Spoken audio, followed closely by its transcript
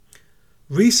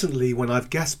Recently, when I've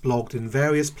guest blogged in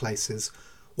various places,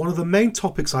 one of the main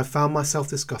topics I found myself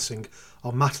discussing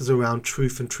are matters around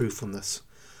truth and truthfulness.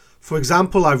 For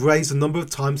example, I've raised a number of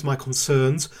times my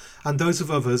concerns and those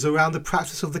of others around the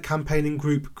practice of the campaigning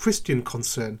group Christian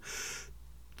Concern,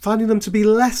 finding them to be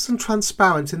less than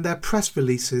transparent in their press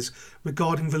releases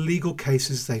regarding the legal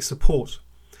cases they support.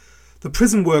 The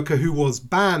prison worker who was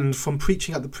banned from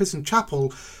preaching at the prison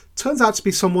chapel turns out to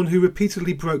be someone who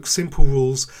repeatedly broke simple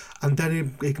rules and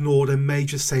then ignored a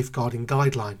major safeguarding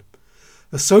guideline.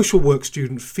 A social work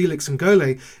student, Felix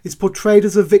Ngole, is portrayed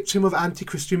as a victim of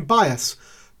anti-Christian bias,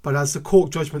 but as the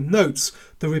court judgment notes,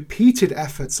 the repeated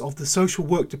efforts of the social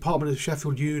work department of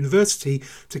Sheffield University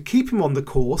to keep him on the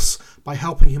course by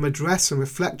helping him address and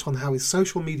reflect on how his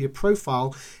social media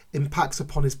profile impacts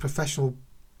upon his professional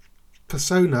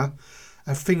persona,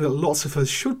 a thing that lots of us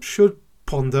should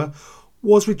ponder,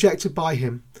 was rejected by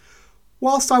him.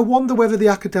 Whilst I wonder whether the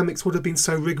academics would have been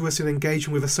so rigorous in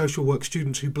engaging with a social work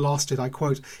student who blasted, I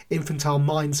quote, infantile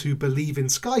minds who believe in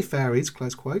sky fairies,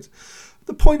 close quote,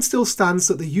 the point still stands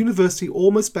that the university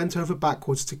almost bent over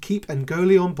backwards to keep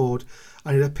Ngole on board,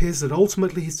 and it appears that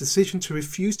ultimately his decision to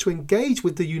refuse to engage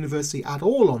with the university at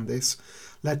all on this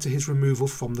led to his removal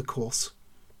from the course.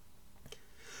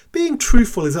 Being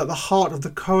truthful is at the heart of the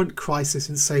current crisis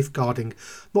in safeguarding,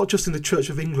 not just in the Church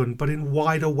of England, but in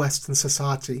wider Western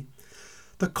society.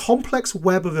 The complex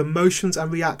web of emotions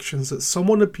and reactions that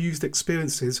someone abused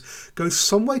experiences goes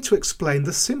some way to explain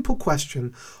the simple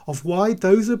question of why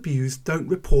those abused don't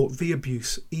report the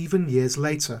abuse even years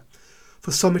later.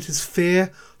 For some it is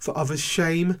fear, for others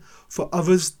shame, for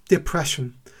others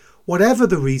depression. Whatever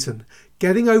the reason,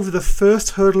 getting over the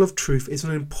first hurdle of truth is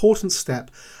an important step,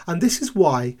 and this is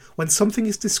why, when something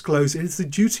is disclosed, it is the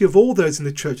duty of all those in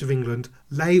the Church of England,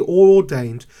 lay or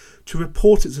ordained, to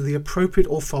report it to the appropriate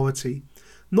authority,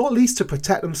 not least to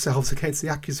protect themselves against the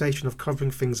accusation of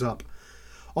covering things up.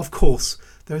 Of course,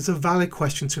 there is a valid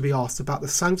question to be asked about the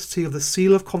sanctity of the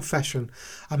seal of confession,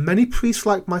 and many priests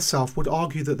like myself would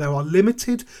argue that there are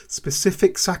limited,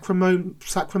 specific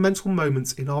sacramental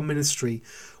moments in our ministry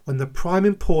when the prime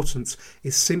importance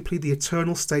is simply the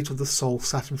eternal state of the soul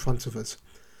sat in front of us.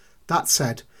 That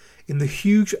said, in the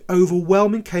huge,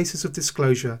 overwhelming cases of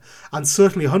disclosure, and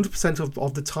certainly 100%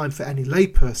 of the time for any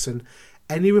layperson,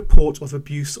 any report of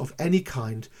abuse of any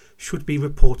kind should be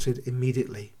reported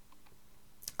immediately.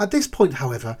 At this point,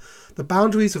 however, the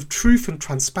boundaries of truth and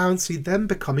transparency then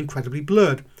become incredibly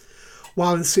blurred.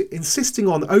 While insisting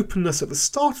on openness at the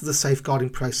start of the safeguarding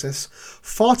process,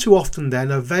 far too often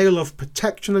then a veil of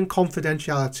protection and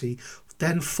confidentiality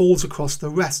then falls across the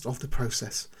rest of the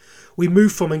process. We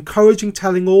move from encouraging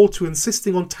telling all to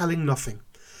insisting on telling nothing.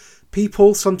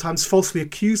 People, sometimes falsely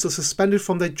accused, are suspended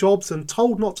from their jobs and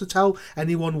told not to tell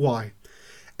anyone why.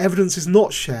 Evidence is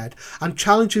not shared, and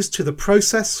challenges to the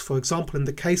process, for example in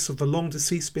the case of the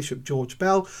long-deceased Bishop George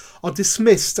Bell, are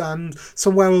dismissed, and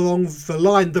somewhere along the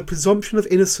line the presumption of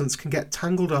innocence can get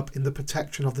tangled up in the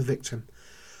protection of the victim.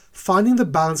 Finding the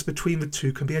balance between the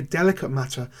two can be a delicate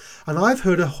matter, and I've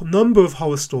heard a number of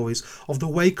horror stories of the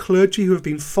way clergy who have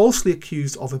been falsely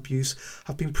accused of abuse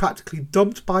have been practically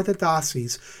dumped by their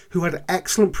dioceses, who had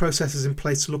excellent processes in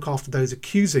place to look after those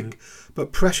accusing,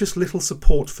 but precious little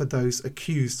support for those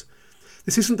accused.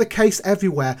 This isn't the case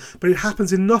everywhere, but it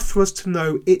happens enough for us to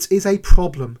know it is a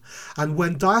problem. And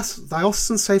when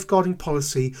diocesan safeguarding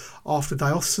policy after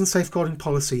diocesan safeguarding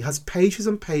policy has pages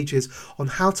and pages on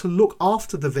how to look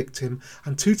after the victim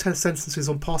and 2 sentences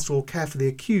on pastoral care for the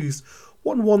accused,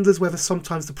 one wonders whether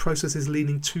sometimes the process is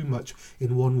leaning too much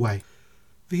in one way.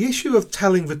 The issue of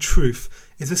telling the truth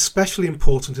is especially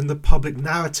important in the public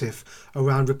narrative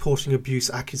around reporting abuse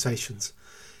accusations.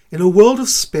 In a world of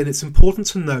spin, it's important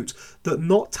to note that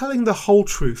not telling the whole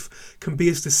truth can be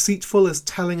as deceitful as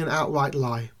telling an outright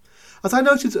lie. As I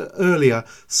noted earlier,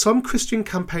 some Christian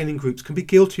campaigning groups can be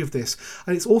guilty of this,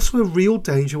 and it's also a real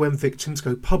danger when victims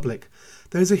go public.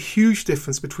 There is a huge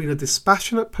difference between a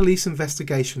dispassionate police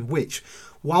investigation which,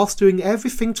 whilst doing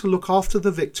everything to look after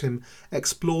the victim,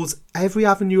 explores every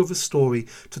avenue of the story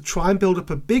to try and build up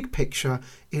a big picture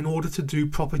in order to do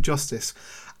proper justice,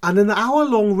 and an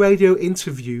hour-long radio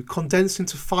interview condensed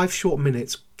into 5 short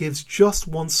minutes gives just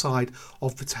one side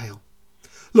of the tale.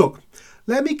 Look,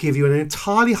 let me give you an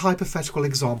entirely hypothetical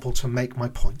example to make my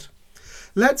point.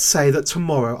 Let's say that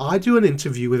tomorrow I do an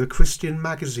interview with a Christian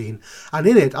magazine, and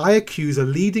in it I accuse a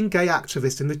leading gay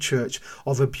activist in the church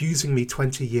of abusing me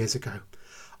 20 years ago.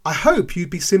 I hope you'd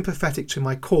be sympathetic to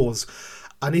my cause,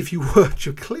 and if you weren't,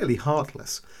 you're clearly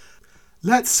heartless.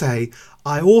 Let's say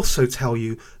I also tell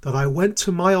you that I went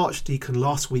to my archdeacon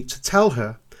last week to tell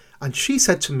her, and she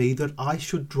said to me that I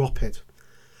should drop it.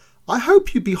 I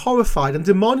hope you'd be horrified and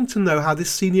demanding to know how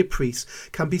this senior priest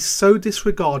can be so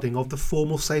disregarding of the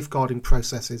formal safeguarding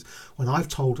processes when I've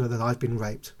told her that I've been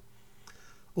raped.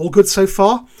 All good so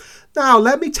far? Now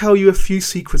let me tell you a few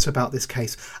secrets about this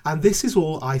case, and this is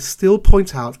all I still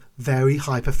point out very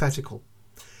hypothetical.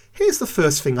 Here's the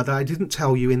first thing that I didn't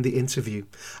tell you in the interview,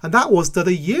 and that was that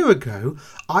a year ago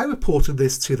I reported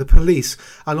this to the police,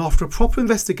 and after a proper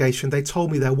investigation they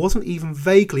told me there wasn't even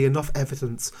vaguely enough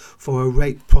evidence for a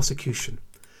rape prosecution.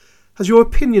 Has your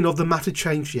opinion of the matter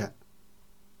changed yet?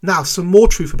 Now, some more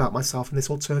truth about myself in this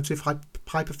alternative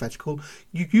hypothetical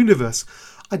universe.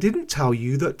 I didn't tell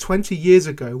you that 20 years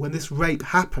ago, when this rape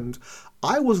happened,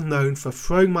 I was known for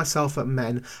throwing myself at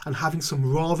men and having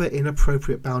some rather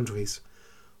inappropriate boundaries.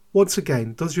 Once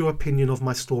again, does your opinion of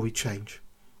my story change?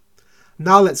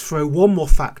 Now let's throw one more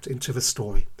fact into the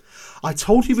story. I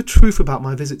told you the truth about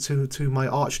my visit to my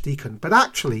archdeacon, but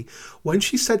actually, when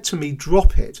she said to me,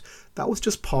 drop it, that was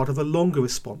just part of a longer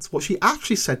response. What she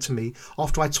actually said to me,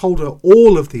 after I told her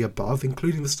all of the above,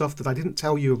 including the stuff that I didn't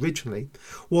tell you originally,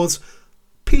 was,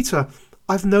 Peter,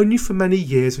 I've known you for many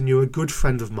years and you're a good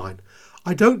friend of mine.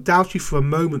 I don't doubt you for a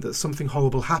moment that something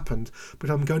horrible happened,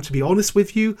 but I'm going to be honest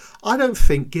with you, I don't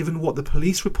think, given what the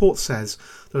police report says,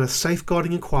 that a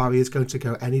safeguarding inquiry is going to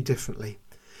go any differently.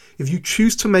 If you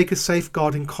choose to make a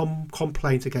safeguarding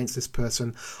complaint against this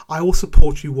person, I will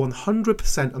support you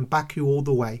 100% and back you all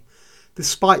the way.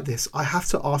 Despite this, I have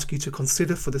to ask you to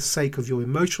consider, for the sake of your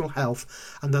emotional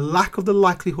health and the lack of the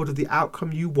likelihood of the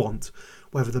outcome you want,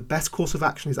 whether the best course of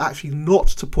action is actually not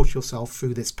to put yourself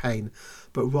through this pain,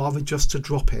 but rather just to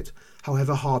drop it,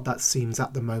 however hard that seems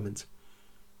at the moment.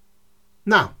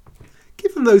 Now,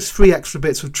 given those 3 extra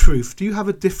bits of truth, do you have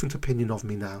a different opinion of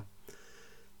me now?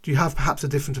 Do you have perhaps a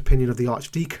different opinion of the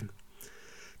Archdeacon?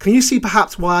 Can you see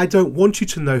perhaps why I don't want you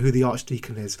to know who the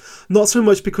Archdeacon is? Not so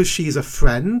much because she is a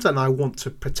friend and I want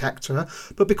to protect her,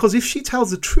 but because if she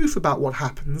tells the truth about what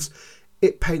happens,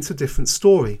 it paints a different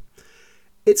story.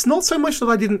 It's not so much that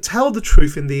I didn't tell the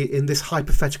truth in this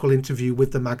hypothetical interview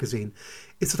with the magazine.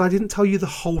 It's that I didn't tell you the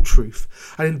whole truth,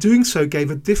 and in doing so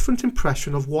gave a different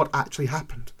impression of what actually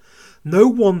happened. No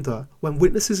wonder when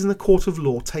witnesses in the court of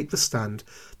law take the stand,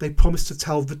 they promise to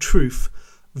tell the truth,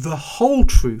 the whole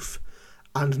truth,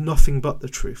 and nothing but the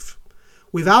truth.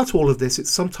 Without all of this,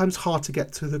 it's sometimes hard to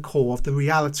get to the core of the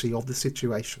reality of the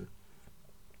situation.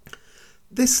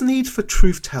 This need for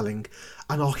truth-telling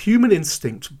and our human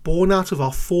instinct, born out of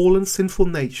our fallen sinful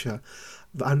nature,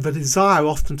 and the desire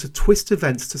often to twist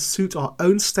events to suit our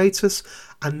own status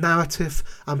and narrative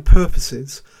and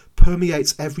purposes,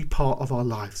 permeates every part of our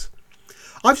lives.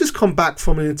 I've just come back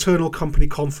from an internal company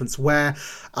conference where,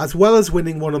 as well as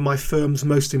winning one of my firm's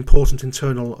most important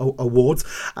internal awards,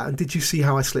 and did you see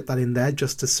how I slipped that in there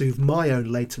just to soothe my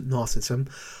own latent narcissism,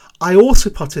 I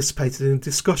also participated in a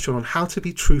discussion on how to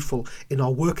be truthful in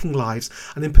our working lives,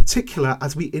 and in particular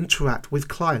as we interact with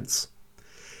clients.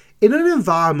 In an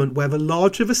environment where the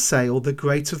larger the sale, the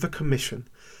greater the commission,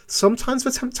 sometimes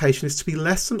the temptation is to be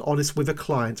less than honest with a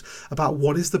client about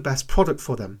what is the best product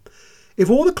for them. If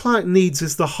all the client needs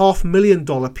is the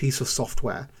 $500,000 piece of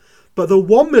software, but the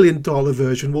 $1 million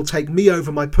version will take me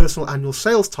over my personal annual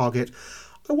sales target,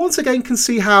 I once again can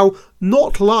see how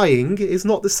not lying is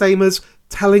not the same as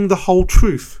telling the whole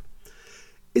truth.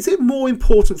 Is it more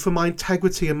important for my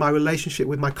integrity and my relationship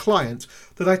with my client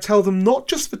that I tell them not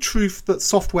just the truth that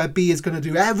software B is going to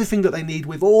do everything that they need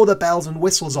with all the bells and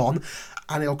whistles on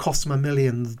and it'll cost them $1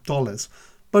 million,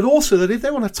 but also that if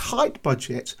they're on a tight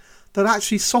budget, that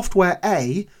actually software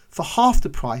A for half the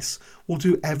price will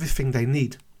do everything they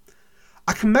need?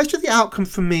 I can measure the outcome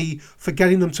for me for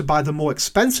getting them to buy the more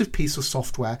expensive piece of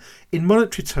software in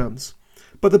monetary terms.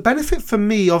 But the benefit for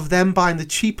me of them buying the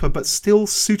cheaper but still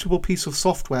suitable piece of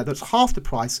software that's half the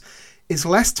price is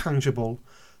less tangible,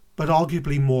 but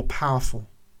arguably more powerful.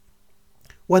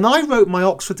 When I wrote my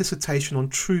Oxford dissertation on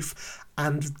truth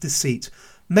and deceit,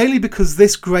 mainly because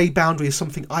this grey boundary is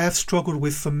something I have struggled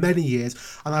with for many years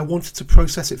and I wanted to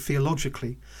process it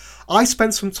theologically, I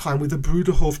spent some time with the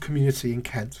Bruderhof community in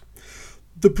Kent.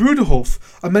 The Bruderhof,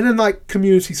 a Mennonite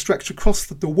community stretched across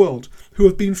the world, who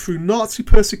have been through Nazi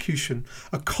persecution,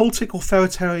 a cultic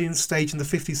authoritarian stage in the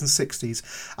 50s and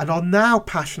 60s, and are now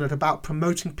passionate about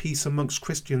promoting peace amongst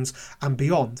Christians and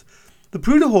beyond. The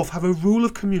Bruderhof have a rule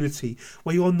of community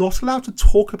where you are not allowed to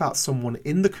talk about someone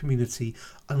in the community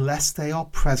unless they are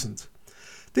present.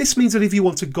 This means that if you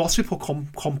want to gossip or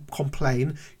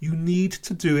complain, you need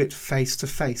to do it face to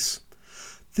face.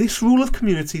 This rule of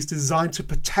community is designed to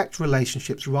protect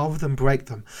relationships rather than break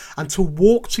them, and to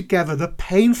walk together the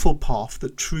painful path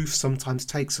that truth sometimes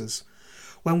takes us.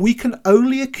 When we can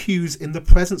only accuse in the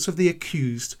presence of the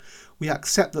accused, we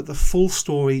accept that the full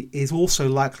story is also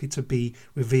likely to be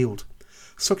revealed.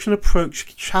 Such an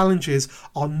approach challenges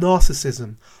our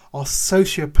narcissism, our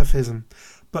sociopathism,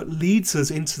 but leads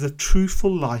us into the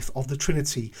truthful life of the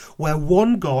Trinity, where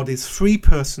one God is three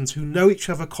persons who know each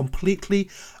other completely,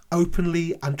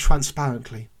 openly, and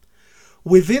transparently.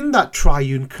 Within that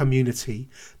triune community,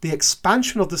 the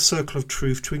expansion of the circle of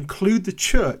truth to include the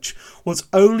church was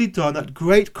only done at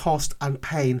great cost and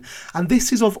pain, and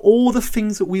this is, of all the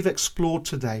things that we've explored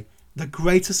today, the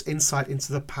greatest insight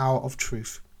into the power of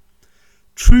truth.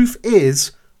 Truth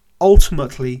is,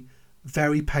 ultimately,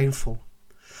 very painful.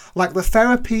 Like the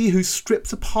therapy who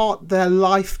stripped apart their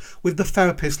life with the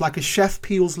therapist like a chef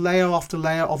peels layer after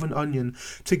layer of an onion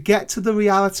to get to the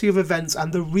reality of events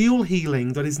and the real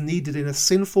healing that is needed in a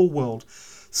sinful world,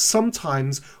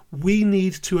 sometimes we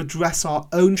need to address our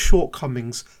own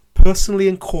shortcomings, personally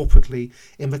and corporately,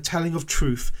 in the telling of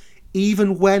truth,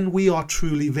 even when we are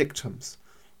truly victims.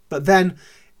 But then,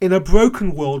 in a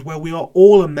broken world where we are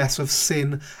all a mess of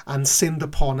sin and sinned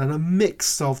upon and a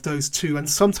mix of those two, and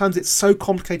sometimes it's so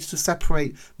complicated to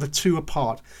separate the two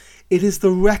apart, it is the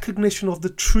recognition of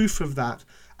the truth of that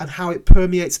and how it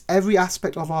permeates every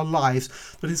aspect of our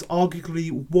lives that is arguably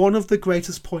one of the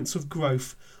greatest points of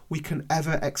growth we can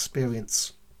ever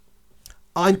experience.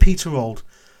 I'm Peter Auld,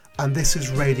 and this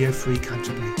is Radio Free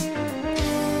Canterbury.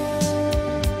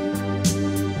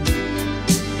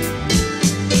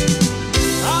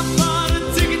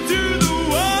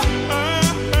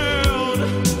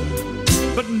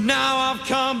 Now I've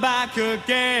come back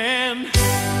again.